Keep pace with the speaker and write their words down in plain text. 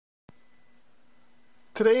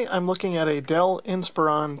Today I'm looking at a Dell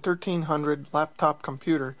Inspiron 1300 laptop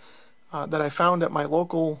computer that I found at my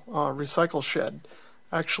local recycle shed.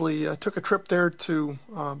 Actually, I took a trip there to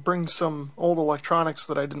bring some old electronics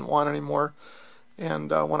that I didn't want anymore,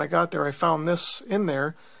 and when I got there I found this in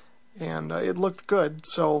there, and it looked good,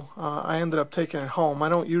 so I ended up taking it home. I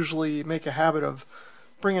don't usually make a habit of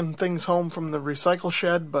bringing things home from the recycle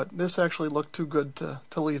shed, but this actually looked too good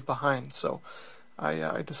to leave behind, so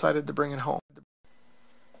I decided to bring it home.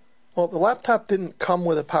 Well, the laptop didn't come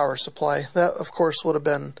with a power supply. That, of course, would have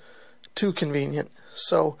been too convenient.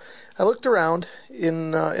 So I looked around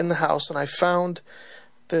in the house and I found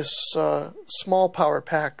this small power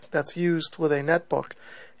pack that's used with a netbook.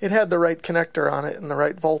 It had the right connector on it and the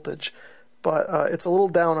right voltage, but it's a little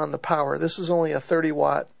down on the power. This is only a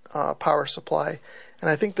 30-watt power supply, and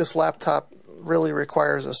I think this laptop really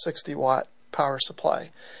requires a 60-watt power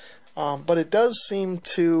supply. But it does seem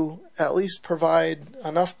to at least provide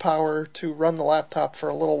enough power to run the laptop for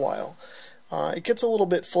a little while. It gets a little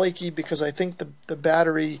bit flaky because I think the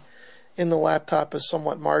battery in the laptop is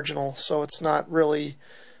somewhat marginal, so it's not really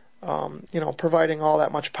providing all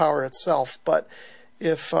that much power itself. But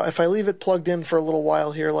if I leave it plugged in for a little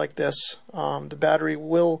while here like this, the battery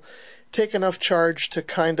will take enough charge to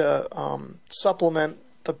kind of supplement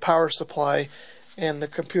the power supply, and the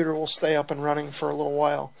computer will stay up and running for a little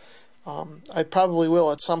while. I probably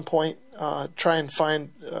will at some point try and find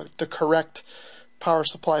the correct power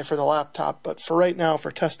supply for the laptop, but for right now,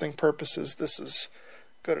 for testing purposes, this is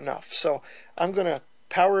good enough. So I'm going to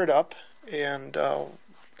power it up and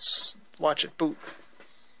watch it boot.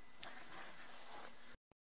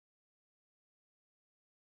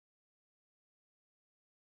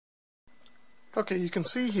 Okay, you can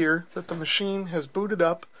see here that the machine has booted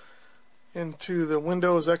up into the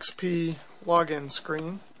Windows XP login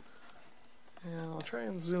screen. And I'll try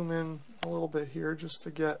and zoom in a little bit here just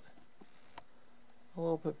to get a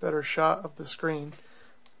little bit better shot of the screen.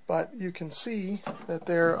 But you can see that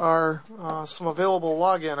there are some available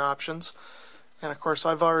login options. And of course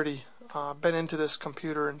I've already been into this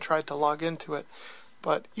computer and tried to log into it.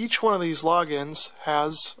 But each one of these logins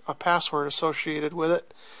has a password associated with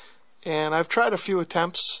it. And I've tried a few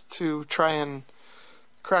attempts to try and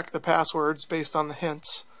crack the passwords based on the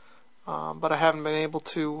hints. But I haven't been able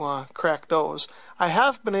to crack those. I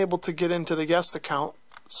have been able to get into the guest account,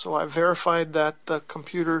 so I've verified that the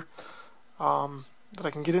computer, that I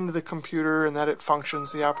can get into the computer and that it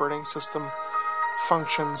functions, the operating system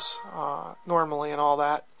functions normally and all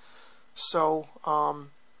that. So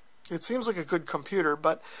it seems like a good computer,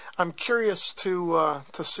 but I'm curious to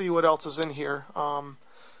see what else is in here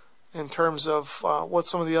in terms of what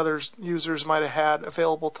some of the other users might have had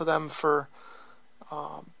available to them for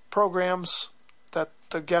programs that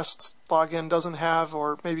the guest login doesn't have,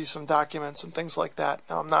 or maybe some documents and things like that.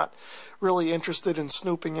 Now, I'm not really interested in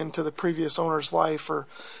snooping into the previous owner's life or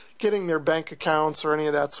getting their bank accounts or any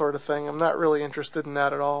of that sort of thing. I'm not really interested in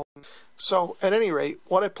that at all. So at any rate,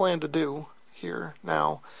 what I plan to do here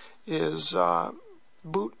now is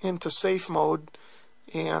boot into safe mode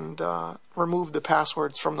and remove the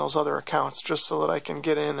passwords from those other accounts just so that I can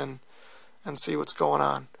get in and see what's going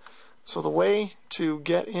on. So the way to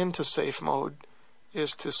get into safe mode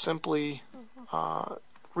is to simply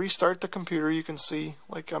restart the computer. You can see,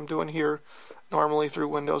 like I'm doing here, normally through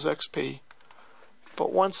Windows XP.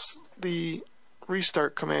 But once the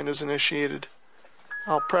restart command is initiated,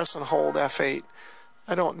 I'll press and hold F8.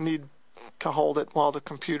 I don't need to hold it while the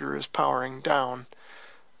computer is powering down.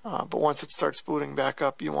 But once it starts booting back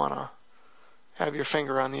up, you want to have your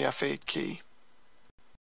finger on the F8 key.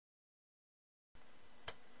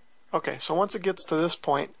 Okay, so once it gets to this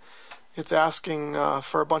point, it's asking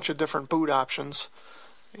for a bunch of different boot options,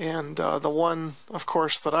 and the one, of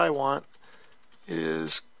course, that I want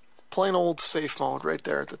is plain old safe mode right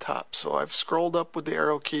there at the top. So I've scrolled up with the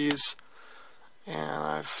arrow keys, and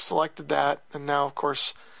I've selected that, and now, of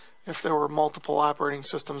course, if there were multiple operating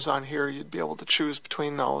systems on here, you'd be able to choose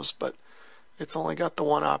between those, but it's only got the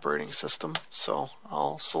one operating system, so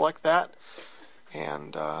I'll select that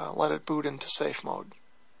and let it boot into safe mode.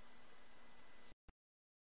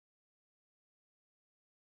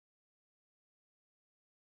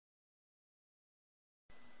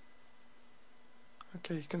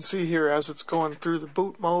 Okay, you can see here as it's going through the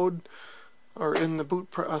boot mode, or in the boot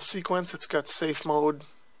sequence, it's got safe mode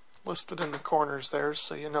listed in the corners there,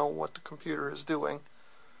 so you know what the computer is doing.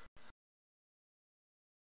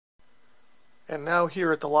 And now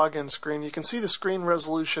here at the login screen, you can see the screen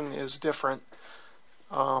resolution is different.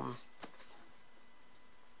 And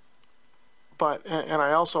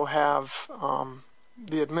I also have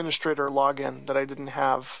the administrator login that I didn't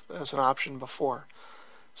have as an option before.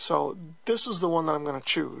 So this is the one that I'm going to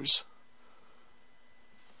choose.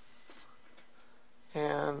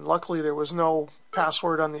 And luckily there was no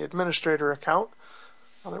password on the administrator account.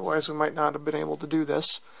 Otherwise we might not have been able to do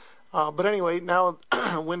this. But anyway, now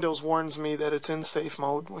Windows warns me that it's in safe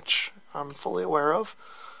mode, which I'm fully aware of.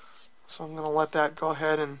 So I'm going to let that go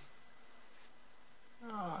ahead and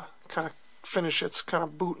kind of finish its kind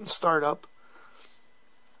of boot and start up.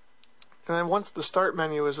 And then once the start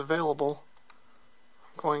menu is available,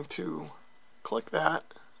 I'm going to click that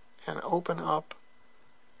and open up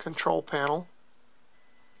Control Panel.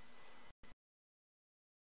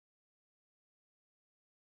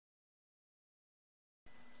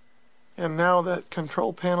 And now that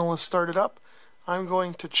Control Panel is started up, I'm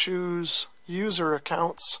going to choose User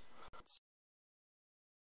Accounts.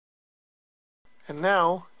 And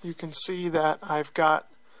now you can see that I've got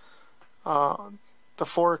the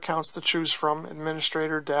 4 accounts to choose from: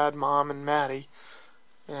 Administrator, Dad, Mom, and Maddie.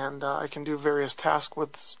 And I can do various tasks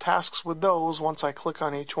with those once I click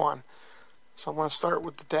on each one. So I'm going to start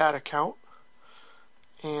with the Dad account.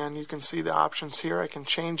 And you can see the options here. I can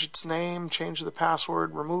change its name, change the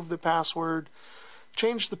password, remove the password,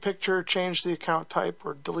 change the picture, change the account type,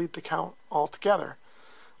 or delete the account altogether.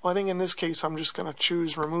 Well, I think in this case I'm just going to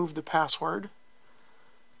choose remove the password.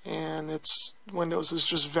 And Windows is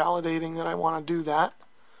just validating that I want to do that.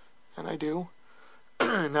 And I do.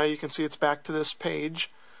 Now you can see it's back to this page.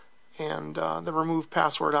 And the remove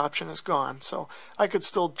password option is gone. So I could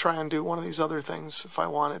still try and do one of these other things if I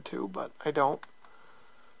wanted to, but I don't.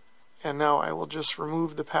 And now I will just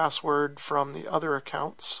remove the password from the other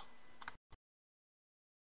accounts.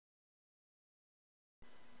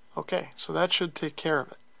 Okay, so that should take care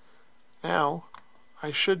of it. Now I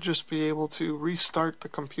should just be able to restart the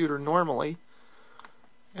computer normally,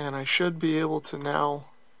 and I should be able to now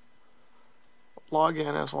log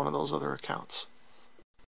in as one of those other accounts.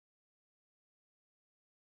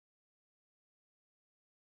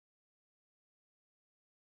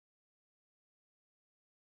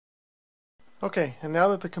 Okay, and now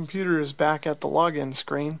that the computer is back at the login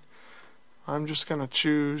screen, I'm just going to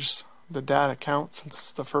choose the Dad account since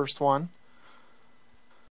it's the first one.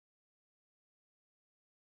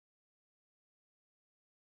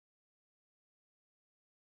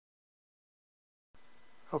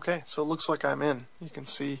 Okay, so it looks like I'm in. You can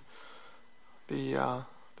see the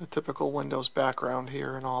typical Windows background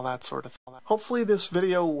here and all that sort of thing. Hopefully this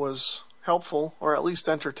video was helpful, or at least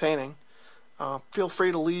entertaining. Feel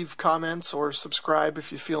free to leave comments or subscribe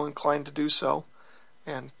if you feel inclined to do so.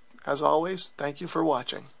 And as always, thank you for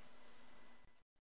watching.